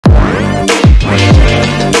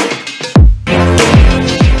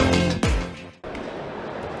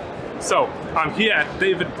I'm here at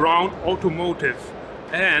David Brown Automotive,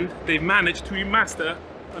 and they managed to remaster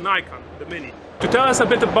an icon, the Mini. To tell us a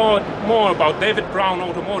bit more about David Brown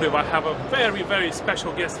Automotive, I have a very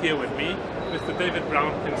special guest here with me, Mr. David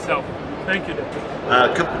Brown himself. Thank you, David.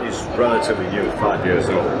 Our company's relatively new, 5 years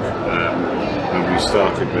old, and we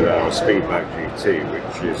started with our Speedback GT,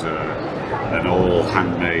 which is an all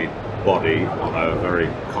handmade body on a very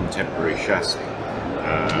contemporary chassis,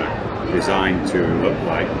 designed to look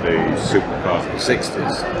like the supercars of the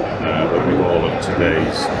 60s, but with all of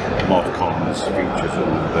today's mod cons, features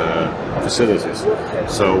and facilities.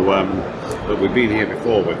 So, but we've been here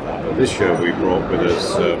before with that, but this year we brought with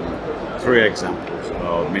us 3 examples of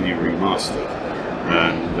our Mini Remastered.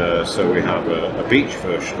 And so we have a beach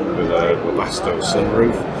version with a Webasto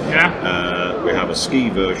sunroof. Yeah. We have a ski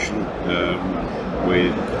version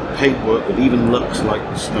with paintwork that even looks like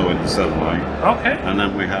the snow in the sunlight. Okay. And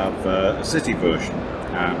then we have a city version.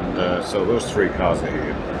 And so those 3 cars are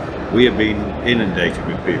here. We have been inundated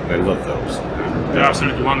with people. They love those. And, they're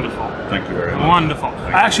absolutely wonderful. Thank you very much. Wonderful.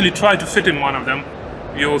 I actually tried to fit in one of them.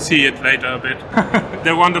 You'll see it later a bit.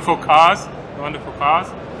 They're wonderful cars. Wonderful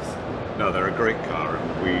cars. No, they're a great car,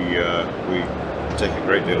 and we take a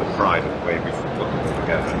great deal of pride in the way we put them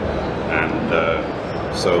together.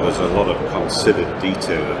 And so there's a lot of considered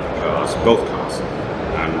detail in the cars, both cars,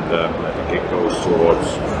 and I think it goes towards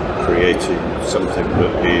creating something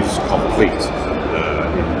that is complete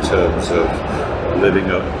in terms of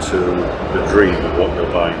living up to the dream of what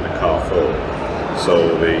you're buying the car for.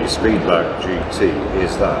 So the Speedback GT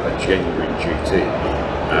is that, a genuine GT,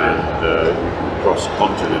 and you can cross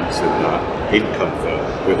continents in that, in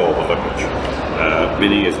comfort, with all the luggage.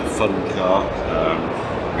 Mini is a fun car.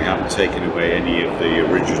 We haven't taken away any of the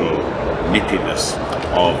original nippiness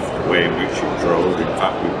of the way in which it drove. In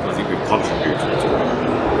fact, I think we've contributed to it.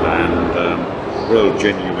 And real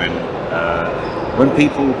genuine. When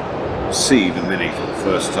people see the Mini for the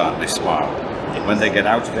first time, they smile. When they get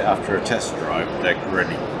out of it after a test drive, they're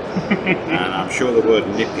grinning. And I'm sure the word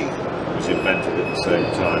nippy was invented at the same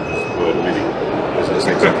time as the word Mini. That's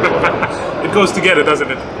exactly what it is. It goes together, doesn't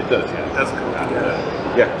it? It does, yeah. It does go together.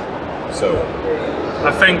 Yeah. So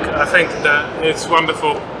I think that it's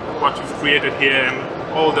wonderful what you've created here and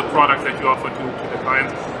all the products that you offer to the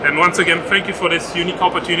clients. And once again, thank you for this unique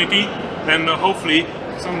opportunity, and hopefully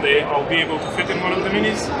someday I'll be able to fit in one of the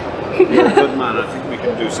Minis. You're a good man. I think we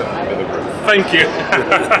can do something with the roof. Thank you.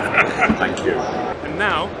 Thank you. And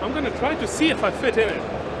now I'm going to try to see if I fit in it.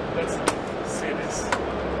 Let's see this.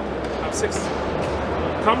 I'm 6.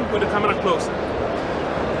 Come with the camera closer.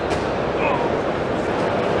 Oh.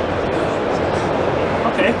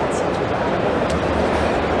 Okay.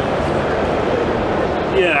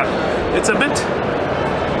 Yeah, it's a bit.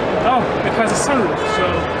 Oh, it has a sunroof, so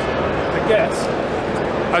I guess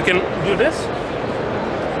I can do this.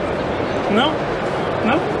 No?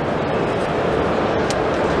 No?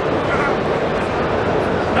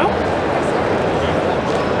 No?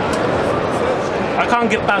 I can't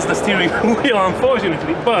get past the steering wheel,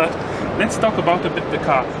 unfortunately, but let's talk about a bit the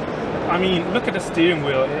car. I mean, look at the steering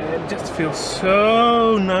wheel. It just feels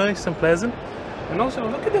so nice and pleasant. And also,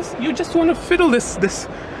 look at this. You just want to fiddle this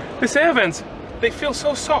air vents. They feel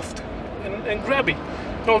so soft and grabby.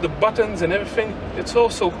 And all the buttons and everything. It's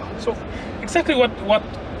also so exactly what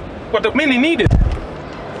the Mini needed.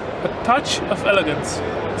 A touch of elegance.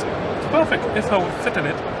 It's perfect if I would fit in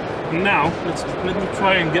it. Now let me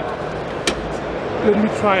try and get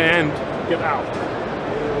out.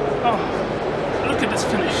 Oh, look at this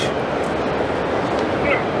finish.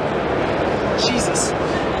 Jesus,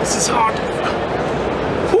 this is hard.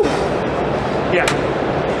 Whew. Yeah.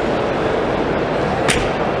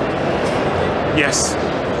 Yes,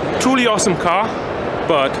 truly awesome car,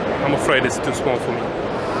 but I'm afraid it's too small for me.